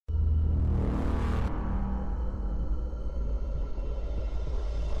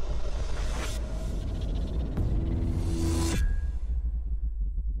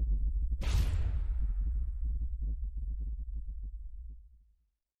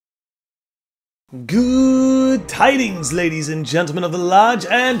Good tidings, ladies and gentlemen of the lodge,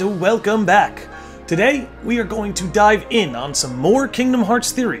 and welcome back. Today, we are going to dive in on some more Kingdom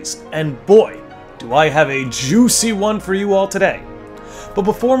Hearts theories, and boy, do I have a juicy one for you all today. But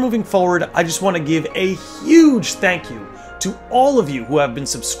before moving forward, I just want to give a huge thank you to all of you who have been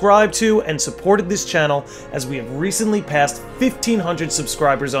subscribed to and supported this channel, as we have recently passed 1,500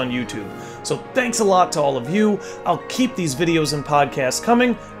 subscribers on YouTube. So thanks a lot to all of you. I'll keep these videos and podcasts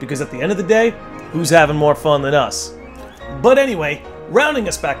coming, because at the end of the day, who's having more fun than us? But anyway, rounding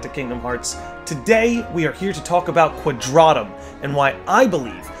us back to Kingdom Hearts, today we are here to talk about Quadratum, and why I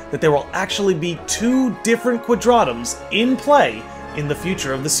believe that there will actually be two different Quadratums in play in the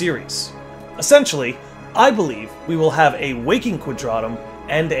future of the series. Essentially, I believe we will have a waking Quadratum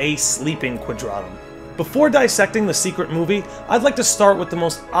and a sleeping Quadratum. Before dissecting the secret movie, I'd like to start with the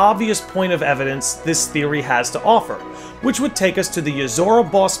most obvious point of evidence this theory has to offer, which would take us to the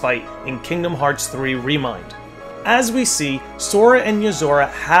Yozora boss fight in Kingdom Hearts 3 Remind. As we see, Sora and Yozora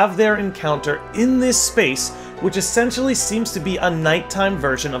have their encounter in this space, which essentially seems to be a nighttime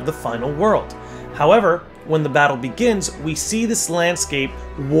version of the final world. However, when the battle begins, we see this landscape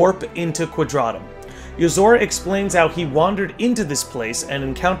warp into Quadratum. Yozora explains how he wandered into this place and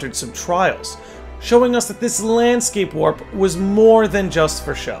encountered some trials, showing us that this landscape warp was more than just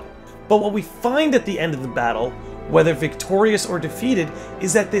for show. But what we find at the end of the battle, whether victorious or defeated,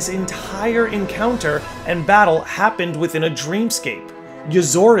 is that this entire encounter and battle happened within a dreamscape.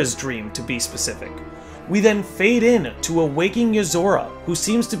 Yozora's dream, to be specific. We then fade in to a waking Yozora, who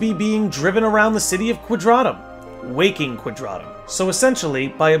seems to be being driven around the city of Quadratum. Waking Quadratum. So essentially,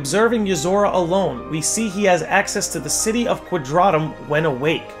 by observing Yozora alone, we see he has access to the city of Quadratum when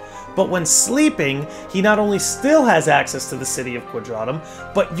awake. But when sleeping, he not only still has access to the city of Quadratum,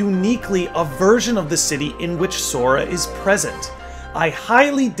 but uniquely a version of the city in which Sora is present. I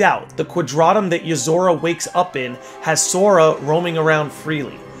highly doubt the Quadratum that Yozora wakes up in has Sora roaming around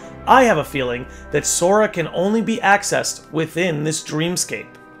freely. I have a feeling that Sora can only be accessed within this dreamscape.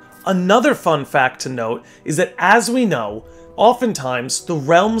 Another fun fact to note is that, as we know, oftentimes the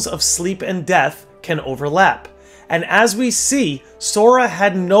realms of sleep and death can overlap. And as we see, Sora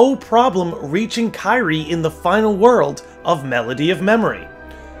had no problem reaching Kairi in the final world of Melody of Memory,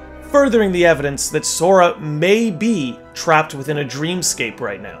 furthering the evidence that Sora may be trapped within a dreamscape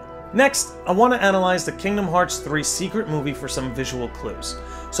right now. Next, I want to analyze the Kingdom Hearts 3 secret movie for some visual clues.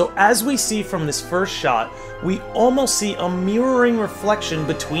 So as we see from this first shot, we almost see a mirroring reflection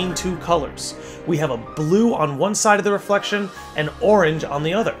between two colors. We have a blue on one side of the reflection and orange on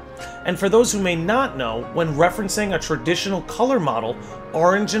the other. And for those who may not know, when referencing a traditional color model,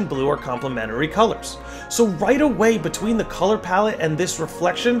 orange and blue are complementary colors. So right away between the color palette and this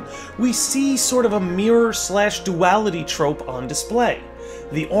reflection, we see sort of a mirror/duality trope on display.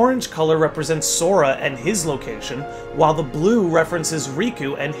 The orange color represents Sora and his location, while the blue references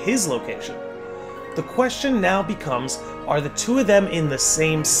Riku and his location. The question now becomes, are the two of them in the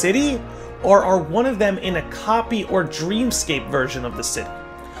same city, or are one of them in a copy or dreamscape version of the city?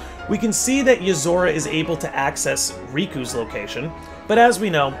 We can see that Yozora is able to access Riku's location, but as we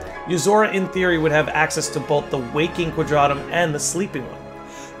know, Yozora in theory would have access to both the waking Quadratum and the sleeping one.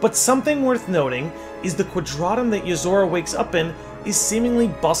 But something worth noting is the Quadratum that Yozora wakes up in is seemingly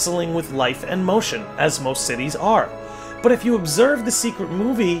bustling with life and motion, as most cities are. But if you observe the secret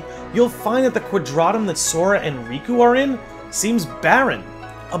movie, you'll find that the Quadratum that Sora and Riku are in seems barren,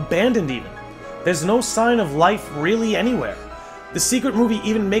 abandoned even. There's no sign of life really anywhere. The secret movie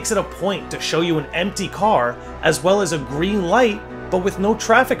even makes it a point to show you an empty car, as well as a green light, but with no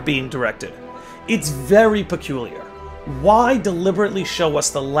traffic being directed. It's very peculiar. Why deliberately show us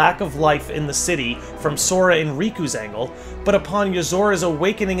the lack of life in the city from Sora and Riku's angle, but upon Yozora's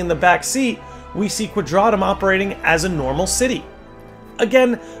awakening in the back seat, we see Quadratum operating as a normal city?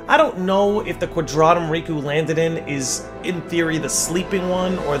 Again, I don't know if the Quadratum Riku landed in is, in theory, the sleeping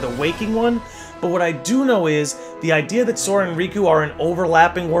one or the waking one, but what I do know is the idea that Sora and Riku are in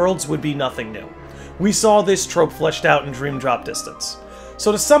overlapping worlds would be nothing new. We saw this trope fleshed out in Dream Drop Distance.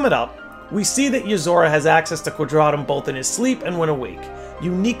 So to sum it up, we see that Yozora has access to Quadratum both in his sleep and when awake.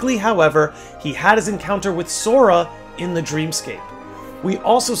 Uniquely, however, he had his encounter with Sora in the dreamscape. We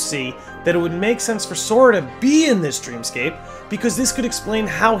also see that it would make sense for Sora to be in this dreamscape, because this could explain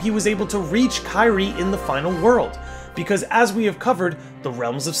how he was able to reach Kairi in the final world, because as we have covered, the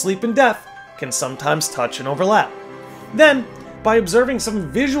realms of sleep and death can sometimes touch and overlap. Then, by observing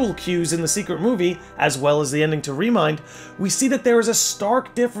some visual cues in the secret movie, as well as the ending to Remind, we see that there is a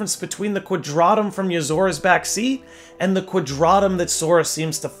stark difference between the Quadratum from Yozora's backseat and the Quadratum that Sora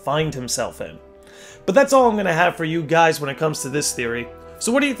seems to find himself in. But that's all I'm going to have for you guys when it comes to this theory.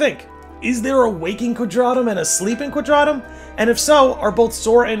 So what do you think? Is there a waking Quadratum and a sleeping Quadratum? And if so, are both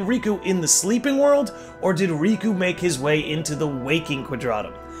Sora and Riku in the sleeping world, or did Riku make his way into the waking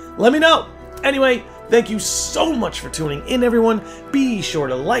Quadratum? Let me know! Anyway, thank you so much for tuning in, everyone. Be sure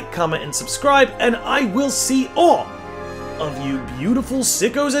to like, comment, and subscribe, and I will see all of you beautiful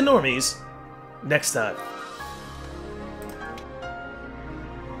sickos and normies next time.